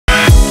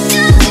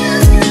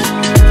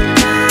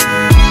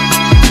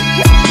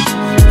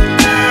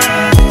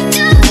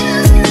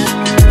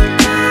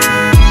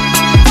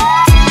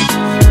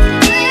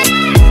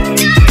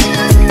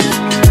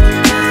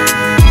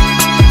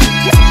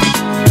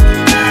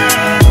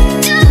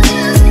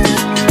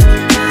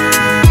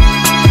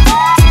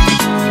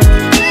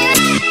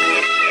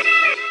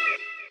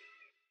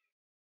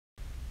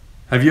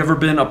Have you ever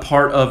been a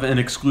part of an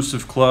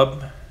exclusive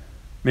club?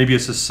 Maybe a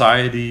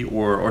society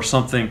or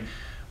something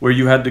where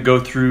you had to go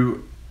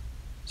through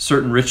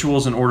certain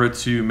rituals in order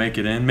to make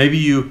it in? Maybe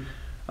you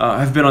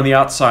have been on the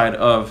outside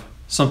of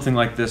something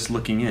like this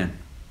looking in.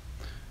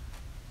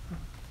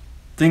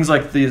 Things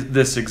like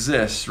this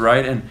exist,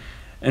 right?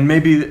 And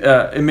maybe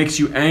it makes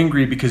you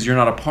angry because you're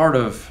not a part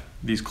of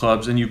these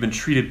clubs and you've been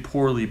treated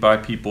poorly by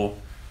people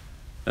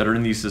that are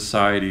in these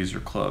societies or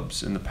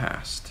clubs in the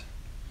past.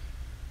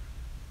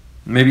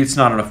 Maybe it's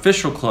not an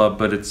official club,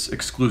 but it's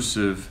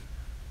exclusive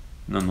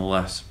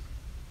nonetheless.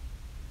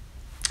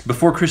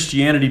 Before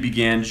Christianity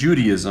began,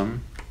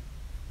 Judaism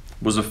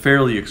was a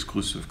fairly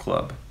exclusive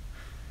club.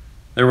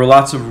 There were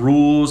lots of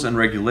rules and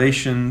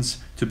regulations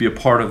to be a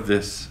part of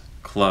this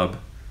club.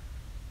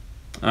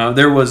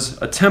 There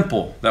was a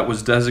temple that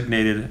was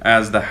designated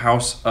as the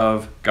house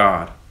of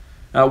God,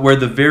 where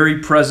the very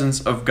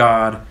presence of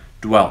God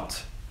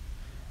dwelt.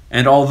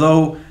 And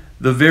although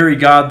the very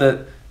God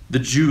that the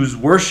Jews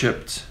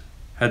worshipped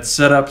had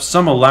set up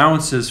some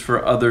allowances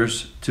for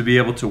others to be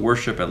able to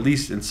worship, at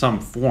least in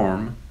some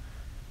form,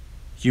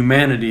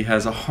 humanity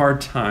has a hard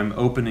time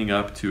opening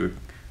up to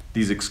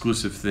these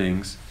exclusive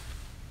things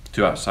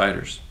to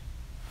outsiders.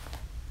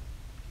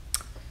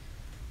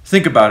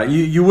 Think about it.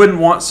 You wouldn't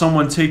want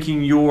someone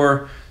taking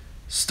your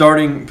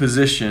starting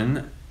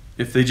position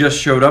if they just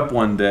showed up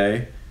one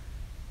day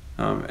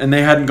and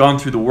they hadn't gone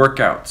through the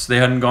workouts, they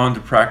hadn't gone to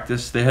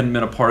practice, they hadn't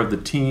been a part of the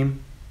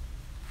team.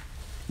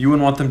 You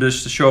wouldn't want them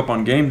just to show up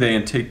on game day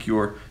and take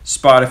your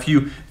spot. If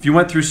you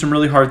went through some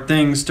really hard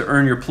things to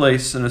earn your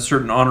place in a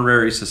certain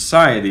honorary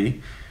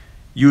society,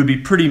 you would be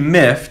pretty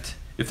miffed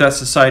if that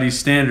society's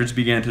standards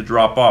began to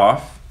drop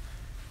off.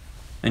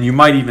 And you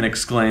might even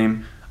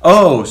exclaim,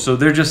 "Oh, so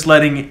they're just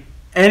letting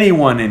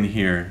anyone in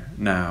here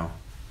now."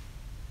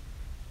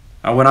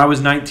 When I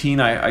was 19,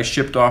 I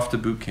shipped off to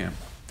boot camp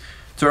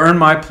to earn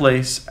my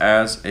place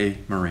as a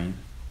Marine,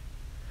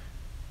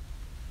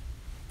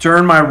 to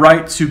earn my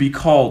right to be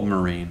called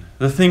Marine.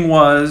 The thing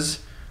was,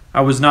 I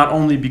was not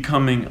only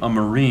becoming a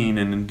Marine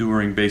and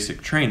enduring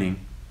basic training,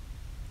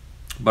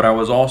 but I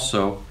was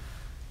also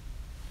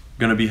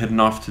going to be heading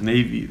off to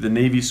the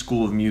Navy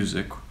School of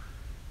Music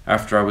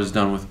after I was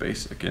done with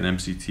basic and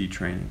MCT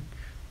training.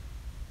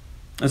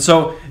 And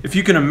so, if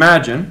you can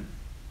imagine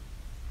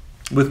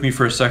with me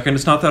for a second,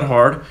 it's not that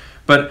hard,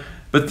 but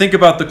think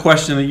about the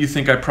question that you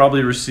think I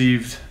probably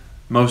received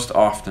most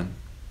often.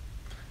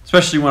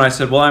 Especially when I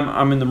said, well,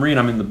 I'm in the Marine,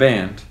 I'm in the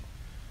band.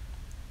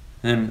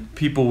 And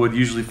people would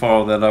usually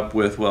follow that up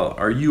with, well,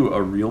 are you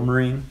a real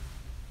Marine?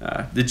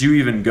 Did you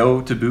even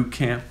go to boot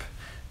camp?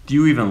 Do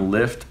you even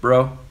lift,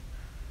 bro?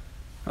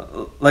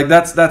 Like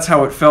that's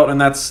how it felt, and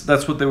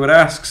that's what they would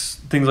ask,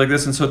 things like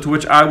this. And so to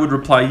which I would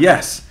reply,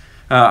 yes,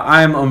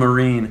 I'm a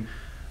Marine.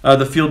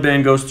 The field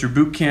band goes through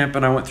boot camp,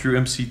 and I went through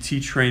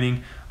MCT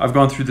training. I've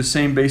gone through the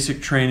same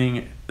basic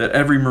training that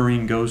every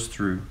Marine goes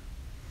through.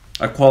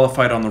 I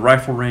qualified on the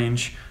rifle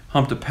range,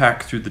 humped a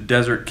pack through the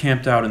desert,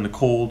 camped out in the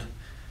cold,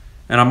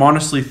 and I'm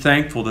honestly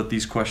thankful that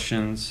these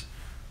questions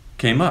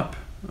came up.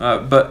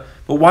 But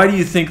why do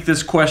you think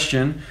this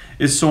question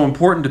is so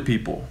important to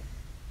people?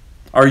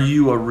 Are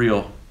you a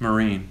real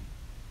Marine?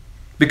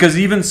 Because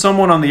even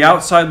someone on the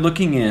outside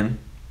looking in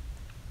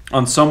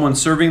on someone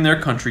serving their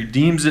country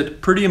deems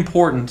it pretty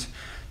important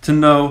to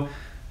know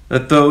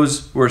that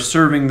those who are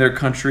serving their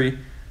country,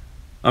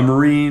 a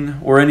Marine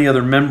or any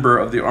other member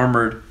of the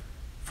armored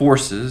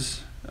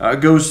forces,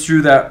 goes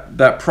through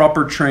that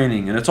proper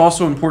training. And it's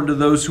also important to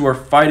those who are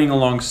fighting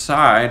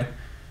alongside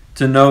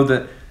to know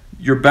that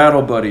your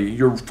battle buddy,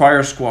 your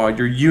fire squad,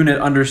 your unit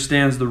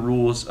understands the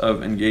rules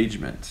of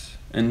engagement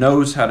and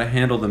knows how to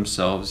handle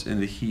themselves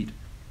in the heat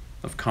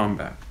of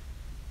combat.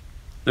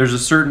 There's a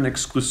certain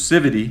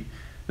exclusivity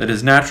that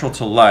is natural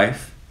to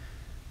life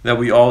that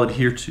we all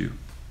adhere to.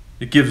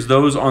 It gives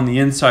those on the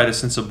inside a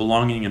sense of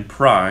belonging and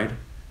pride,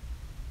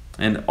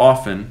 and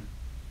often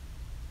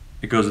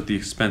it goes at the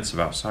expense of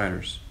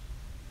outsiders.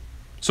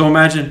 So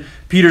imagine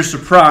Peter's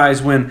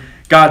surprise when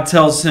God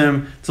tells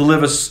him to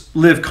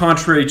live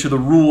contrary to the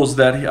rules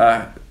that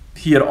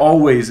he had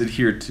always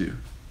adhered to,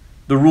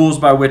 the rules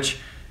by which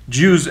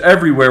Jews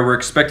everywhere were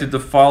expected to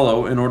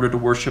follow in order to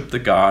worship the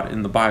God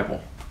in the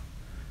Bible.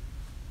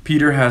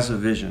 Peter has a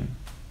vision.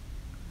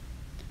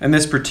 And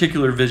this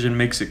particular vision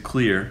makes it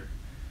clear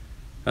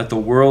that the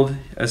world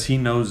as he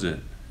knows it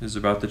is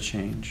about to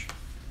change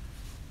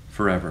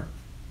forever.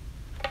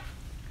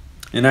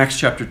 In Acts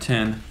chapter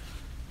 10,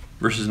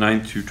 verses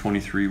 9 through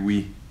 23,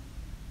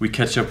 we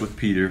catch up with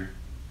Peter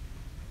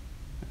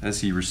as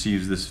he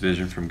receives this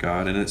vision from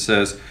God. And it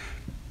says,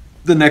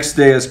 "The next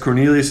day, as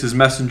Cornelius'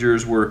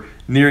 messengers were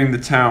nearing the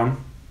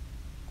town,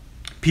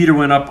 Peter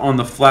went up on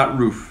the flat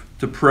roof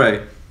to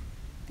pray.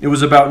 It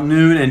was about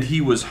noon, and he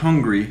was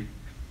hungry.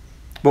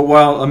 But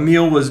while a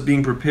meal was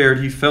being prepared,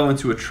 he fell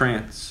into a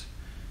trance.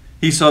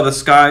 He saw the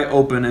sky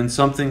open, and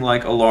something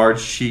like a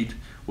large sheet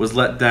was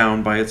let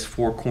down by its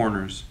four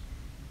corners.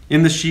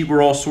 In the sheet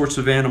were all sorts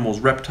of animals,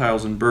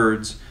 reptiles, and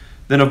birds.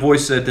 Then a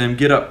voice said to him,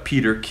 'Get up,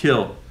 Peter,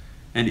 kill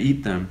and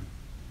eat them.'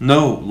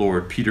 'No,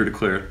 Lord,' Peter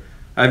declared.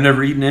 I have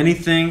never eaten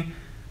anything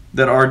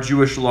that our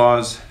Jewish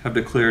laws have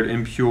declared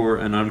impure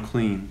and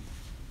unclean."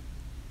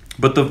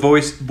 But the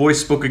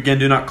voice spoke again,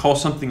 "Do not call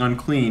something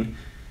unclean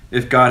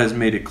if God has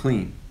made it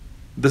clean."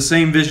 The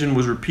same vision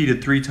was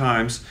repeated 3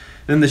 times.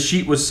 Then the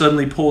sheet was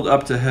suddenly pulled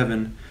up to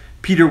heaven.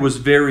 Peter was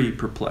very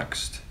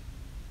perplexed.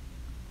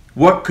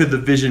 What could the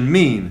vision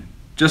mean?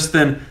 Just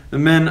then, the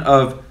men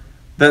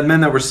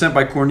that were sent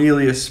by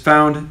Cornelius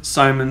found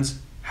Simon's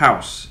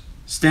house.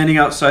 Standing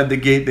outside the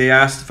gate, they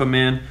asked if a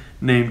man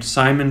named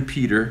Simon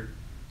Peter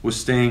was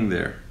staying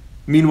there.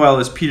 Meanwhile,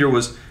 as Peter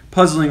was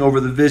puzzling over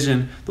the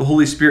vision, the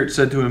Holy Spirit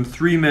said to him,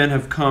 "3 men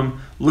have come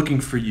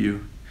looking for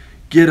you.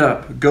 Get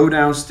up, go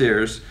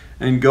downstairs,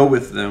 and go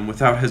with them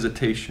without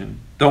hesitation.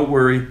 Don't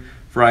worry,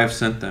 for I have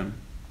sent them."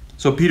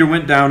 So Peter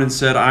went down and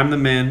said, "I'm the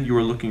man you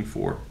are looking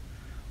for.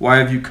 Why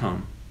have you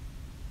come?"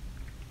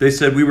 They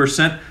said, "We were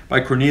sent by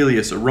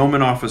Cornelius, a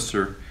Roman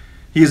officer.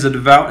 He is a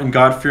devout and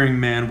God-fearing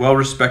man, well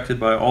respected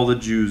by all the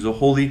Jews. A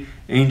holy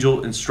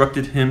angel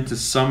instructed him to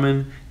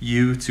summon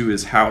you to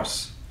his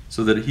house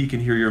so that he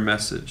can hear your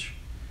message."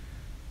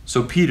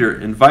 So Peter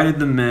invited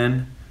the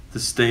men to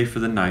stay for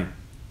the night.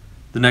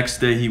 The next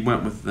day he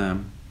went with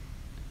them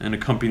and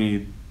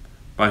accompanied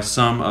by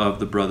some of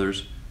the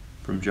brothers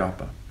from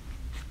Joppa.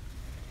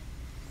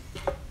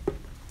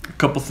 A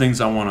couple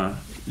things I want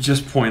to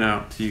just point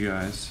out to you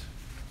guys.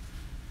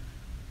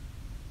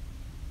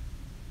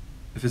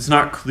 If it's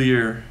not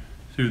clear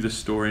through this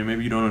story,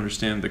 maybe you don't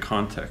understand the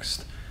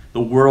context.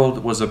 The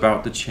world was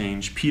about to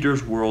change.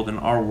 Peter's world and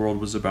our world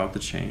was about to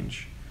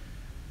change.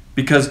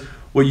 Because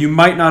what you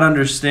might not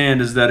understand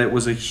is that it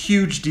was a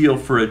huge deal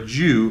for a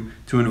Jew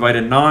to invite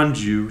a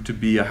non-Jew to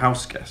be a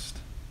house guest.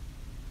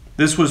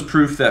 This was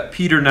proof that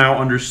Peter now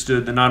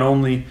understood that not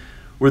only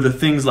were the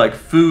things like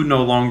food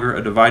no longer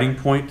a dividing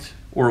point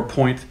or a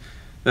point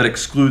that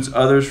excludes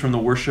others from the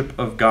worship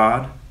of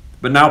God,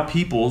 but now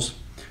peoples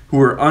who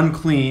were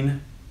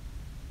unclean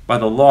by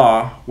the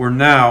law were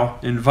now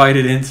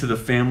invited into the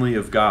family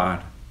of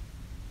God.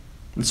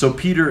 And so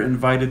Peter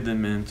invited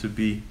them in to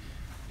be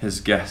his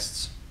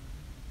guests.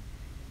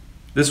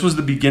 This was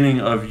the beginning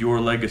of your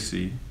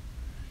legacy.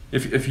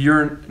 If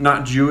you're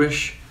not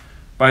Jewish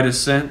by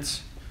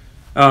descent,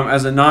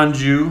 as a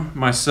non-Jew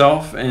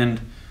myself, and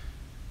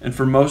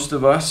for most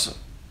of us,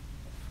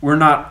 we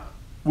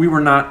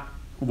were not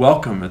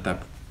welcome at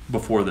that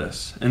before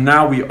this, and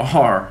now we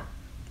are.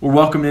 We're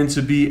welcomed in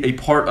to be a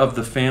part of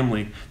the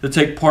family, to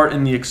take part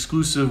in the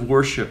exclusive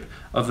worship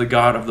of the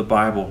God of the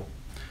Bible,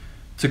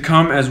 to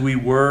come as we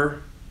were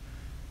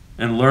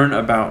and learn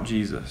about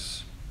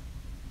Jesus.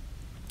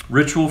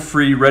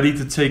 Ritual-free, ready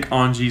to take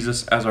on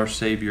Jesus as our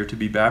Savior, to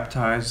be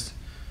baptized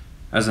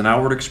as an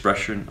outward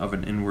expression of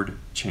an inward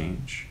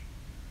change.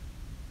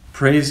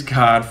 Praise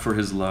God for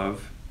his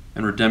love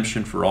and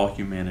redemption for all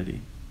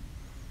humanity.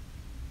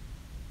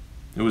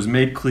 It was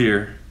made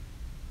clear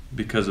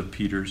because of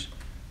Peter's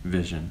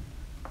vision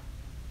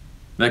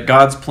that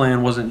God's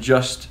plan wasn't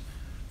just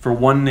for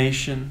one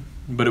nation,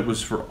 but it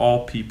was for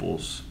all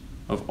peoples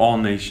of all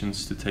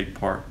nations to take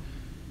part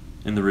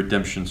in the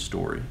redemption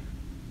story.